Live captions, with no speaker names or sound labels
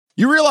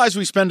You realize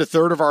we spend a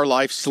third of our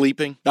life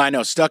sleeping? I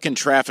know, stuck in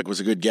traffic was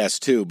a good guess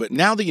too, but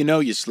now that you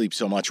know you sleep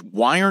so much,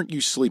 why aren't you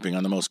sleeping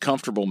on the most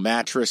comfortable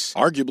mattress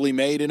arguably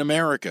made in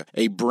America?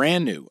 A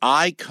brand new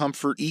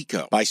iComfort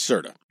Eco by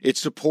Serta. It's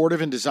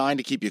supportive and designed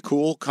to keep you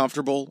cool,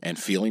 comfortable, and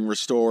feeling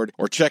restored.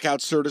 Or check out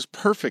Serta's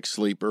Perfect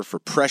Sleeper for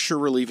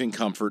pressure-relieving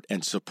comfort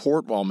and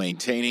support while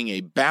maintaining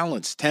a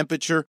balanced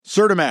temperature.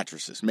 Serta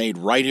mattresses made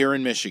right here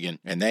in Michigan,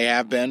 and they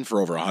have been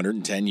for over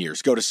 110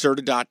 years. Go to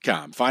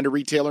Serta.com. Find a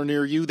retailer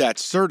near you.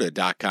 That's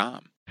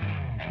Serta.com.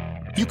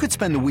 You could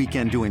spend the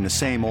weekend doing the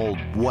same old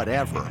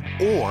whatever,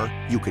 or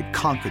you could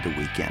conquer the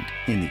weekend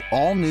in the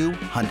all-new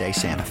Hyundai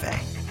Santa Fe.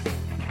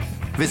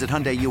 Visit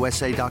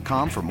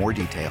HyundaiUSA.com for more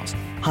details.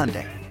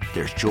 Hyundai,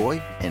 there's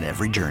joy in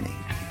every journey.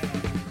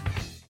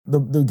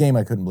 The game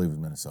I couldn't believe was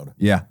Minnesota.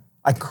 Yeah.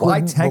 I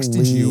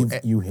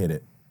texted you hit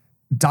it.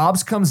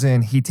 Dobbs comes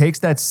in, he takes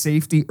that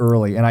safety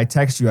early, and I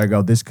text you, I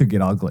go, this could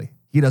get ugly.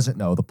 He doesn't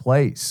know the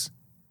plays.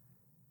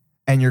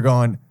 And you're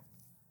going,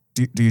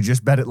 do you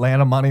just bet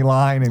Atlanta money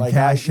line and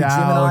cash out?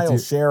 Jim and I will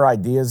share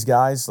ideas,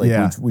 guys.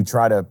 We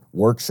try to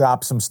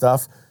workshop some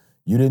stuff.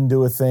 You didn't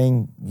do a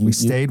thing. We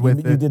stayed with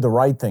it. You did the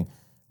right thing.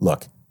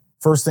 Look,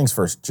 first things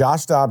first,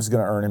 Josh Dobbs is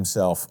going to earn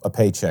himself a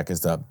paycheck as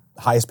the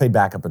highest paid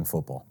backup in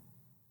football.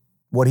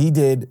 What he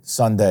did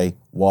Sunday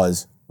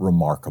was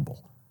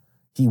remarkable.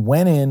 He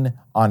went in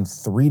on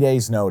 3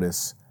 days'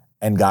 notice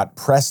and got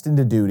pressed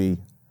into duty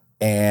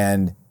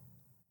and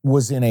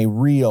was in a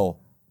real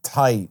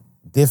tight,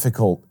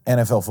 difficult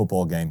NFL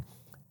football game.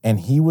 And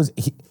he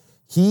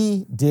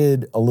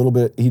did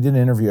an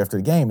interview after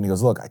the game, and he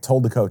goes, look, I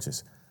told the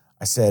coaches,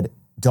 I said,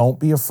 don't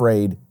be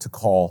afraid to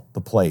call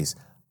the plays.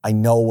 I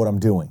know what I'm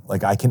doing.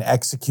 I can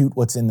execute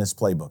what's in this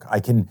playbook. I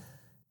can,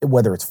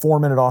 whether it's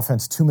 4-minute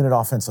offense, 2-minute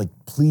offense,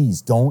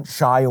 please don't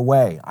shy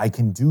away. I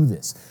can do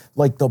this.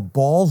 The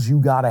balls you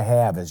got to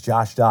have as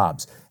Josh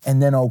Dobbs. And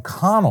then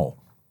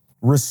O'Connell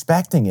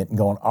respecting it and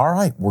going, all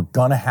right, we're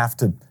going to have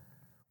to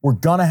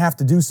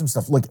do some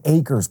stuff.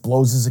 Akers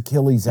blows his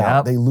Achilles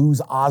out. They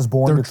lose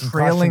Osborne to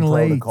concussion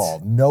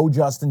protocol. No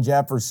Justin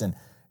Jefferson.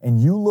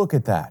 And you look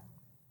at that.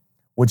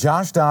 What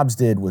Josh Dobbs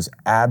did was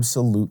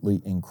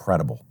absolutely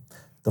incredible.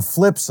 The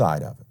flip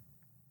side of it,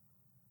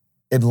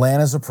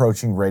 Atlanta's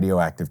approaching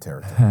radioactive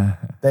territory.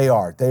 They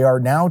are. They are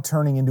now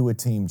turning into a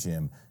team,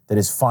 Jim, that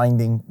is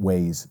finding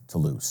ways to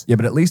lose. Yeah,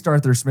 but at least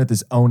Arthur Smith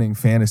is owning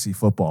fantasy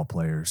football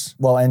players.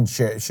 Well, and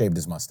shaved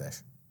his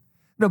mustache.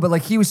 No, but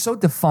he was so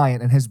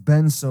defiant and has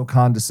been so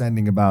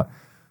condescending about,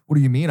 what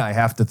do you mean I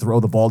have to throw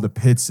the ball to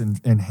Pitts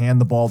and hand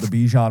the ball to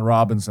Bijan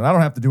Robinson? I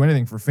don't have to do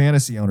anything for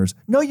fantasy owners.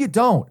 No, you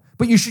don't.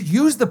 But you should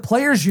use the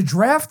players you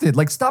drafted.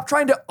 Stop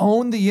trying to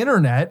own the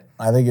internet.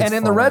 I think it's And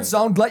in the red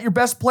zone, let your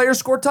best players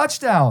score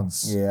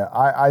touchdowns. Yeah,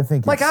 I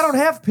think I don't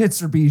have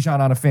Pitts or Bijan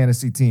on a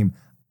fantasy team.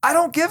 I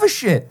don't give a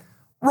shit.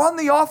 Run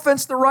the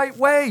offense the right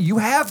way. You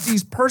have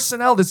these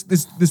personnel,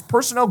 this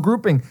personnel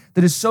grouping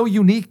that is so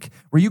unique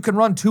where you can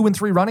run 2 and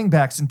 3 running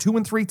backs and 2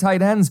 and 3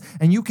 tight ends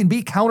and you can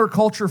be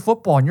counterculture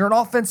football and you're an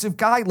offensive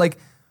guy.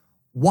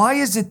 Why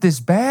is it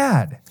this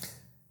bad?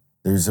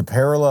 There's a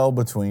parallel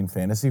between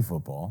fantasy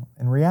football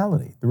and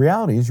reality. The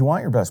reality is you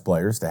want your best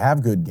players to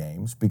have good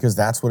games because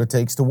that's what it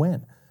takes to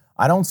win.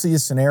 I don't see a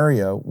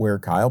scenario where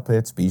Kyle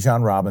Pitts,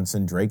 Bijan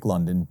Robinson, Drake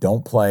London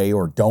don't play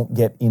or don't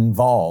get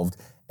involved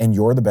and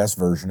you're the best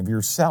version of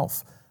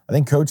yourself. I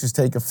think coaches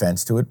take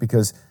offense to it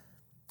because,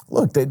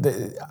 look,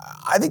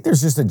 I think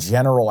there's just a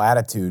general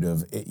attitude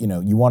of,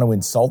 you want to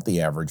insult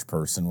the average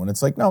person when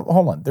it's no,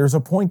 hold on. There's a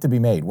point to be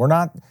made. We're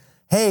not,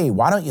 hey,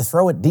 why don't you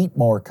throw it deep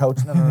more, coach?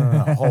 No,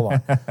 hold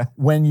on.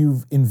 When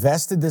you've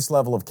invested this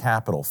level of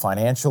capital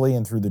financially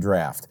and through the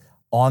draft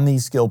on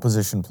these skill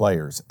position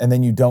players and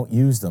then you don't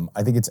use them,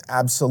 I think it's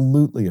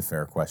absolutely a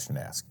fair question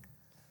to ask.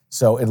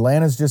 So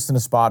Atlanta's just in a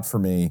spot for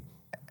me.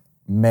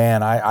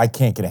 Man, I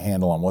can't get a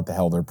handle on what the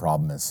hell their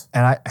problem is.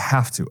 And I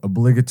have to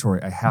bring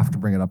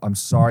it up. I'm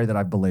sorry that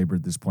I've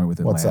belabored this point with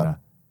Atlanta. What's up?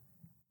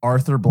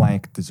 Arthur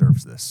Blank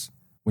deserves this.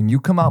 When you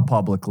come out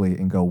publicly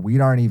and go, we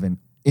aren't even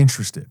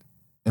interested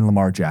in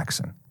Lamar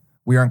Jackson.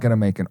 We aren't going to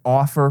make an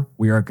offer.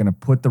 We aren't going to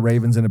put the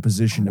Ravens in a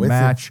position to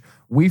match.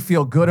 We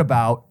feel good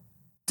about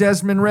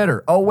Desmond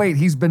Ridder. Oh, wait,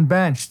 he's been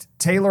benched.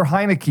 Taylor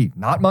Heineke,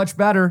 not much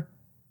better.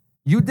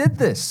 You did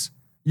this.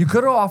 You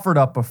could have offered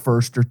up a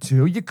first or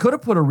two. You could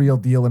have put a real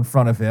deal in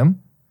front of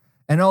him.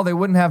 And they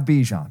wouldn't have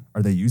Bijan.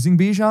 Are they using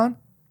Bijan?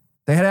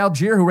 They had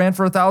Algier who ran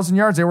for 1,000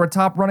 yards. They were a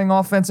top running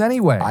offense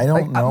anyway. I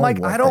don't know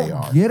what I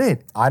don't get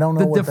it. I don't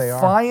know what they are. The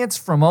defiance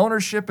from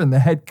ownership and the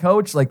head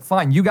coach,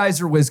 fine, you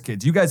guys are whiz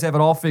kids. You guys have it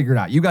all figured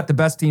out. You got the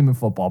best team in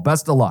football.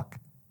 Best of luck.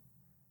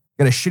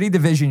 Got a shitty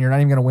division. You're not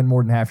even going to win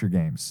more than half your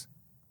games.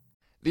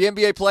 The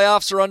NBA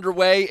playoffs are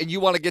underway, and you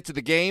want to get to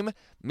the game?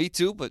 Me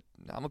too, but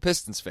I'm a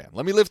Pistons fan.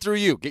 Let me live through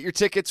you. Get your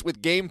tickets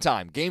with Game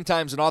Time. Game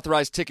Time's an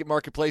authorized ticket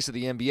marketplace of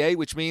the NBA,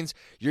 which means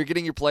you're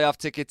getting your playoff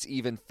tickets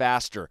even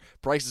faster.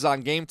 Prices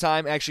on Game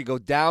Time actually go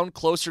down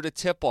closer to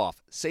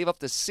tip-off. Save up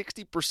to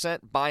 60%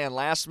 buy on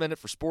last minute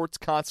for sports,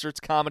 concerts,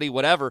 comedy,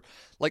 whatever.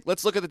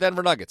 Let's look at the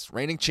Denver Nuggets.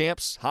 Reigning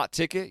champs, hot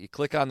ticket. You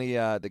click on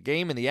the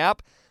game in the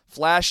app.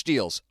 Flash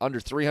deals under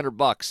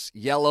 $300.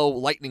 Yellow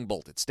lightning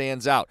bolt, it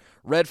stands out.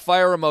 Red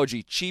fire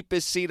emoji,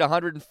 cheapest seat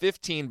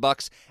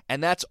 $115,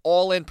 and that's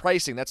all-in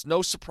pricing. That's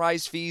no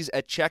surprise fees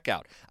at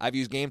checkout. I've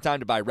used Game Time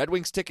to buy Red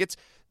Wings tickets.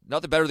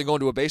 Nothing better than going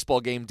to a baseball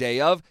game day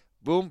of.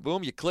 Boom,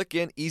 boom, you click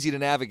in, easy to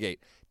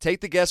navigate.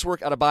 Take the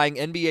guesswork out of buying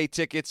NBA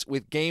tickets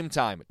with Game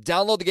Time.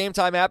 Download the Game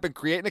Time app and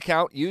create an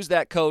account. Use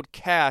that code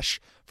CASH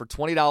for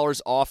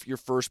 $20 off your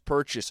first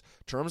purchase.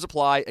 Terms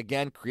apply.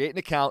 Again, create an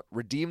account,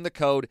 redeem the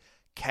code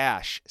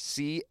CASH,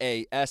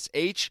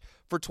 C-A-S-H,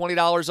 for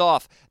 $20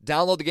 off.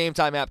 Download the Game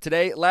Time app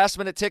today.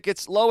 Last-minute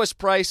tickets, lowest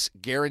price,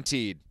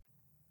 guaranteed.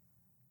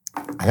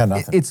 I got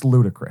nothing. It's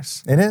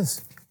ludicrous. It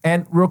is.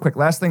 And real quick,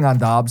 last thing on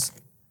Dobbs.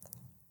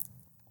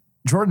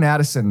 Jordan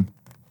Addison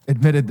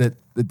admitted that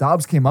the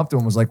Dobbs came up to him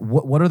and was like,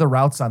 what are the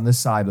routes on this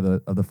side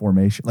of the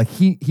formation? Like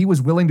he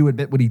was willing to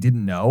admit what he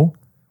didn't know,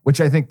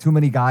 which I think too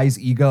many guys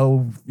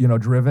ego,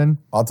 driven.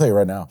 I'll tell you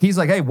right now. He's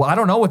like, hey, well, I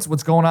don't know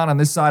what's going on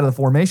this side of the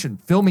formation.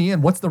 Fill me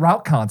in. What's the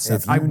route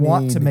concept? I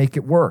want to make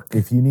it work.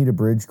 If you need a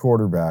bridge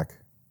quarterback,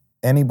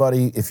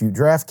 anybody, if you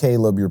draft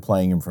Caleb, you're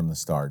playing him from the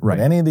start. Right.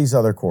 But any of these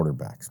other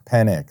quarterbacks,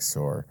 Penix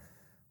or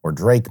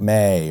Drake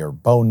May or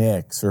Bo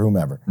Nix or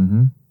whomever,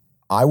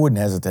 I wouldn't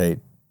hesitate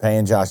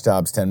paying Josh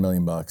Dobbs $10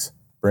 million.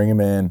 Bring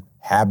him in,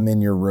 have him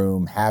in your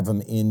room, have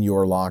him in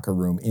your locker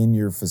room, in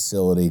your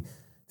facility.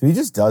 He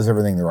just does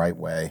everything the right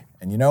way.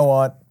 And you know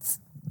what?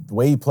 The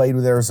way he played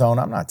with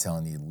Arizona, I'm not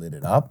telling you he lit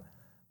it up.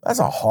 That's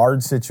a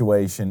hard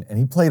situation, and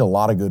he played a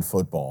lot of good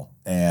football.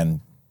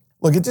 And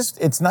look,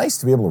 it's nice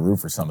to be able to root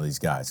for some of these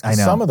guys. I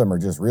know. Some of them are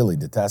just really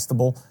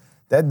detestable.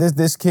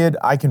 This kid,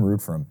 I can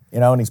root for him.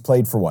 And he's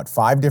played for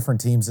 5 different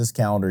teams this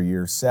calendar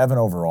year, 7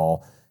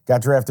 overall.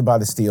 Got drafted by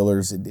the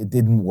Steelers. It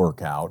didn't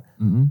work out.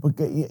 But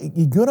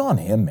good on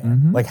him,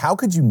 man. Like, how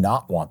could you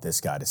not want this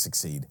guy to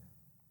succeed?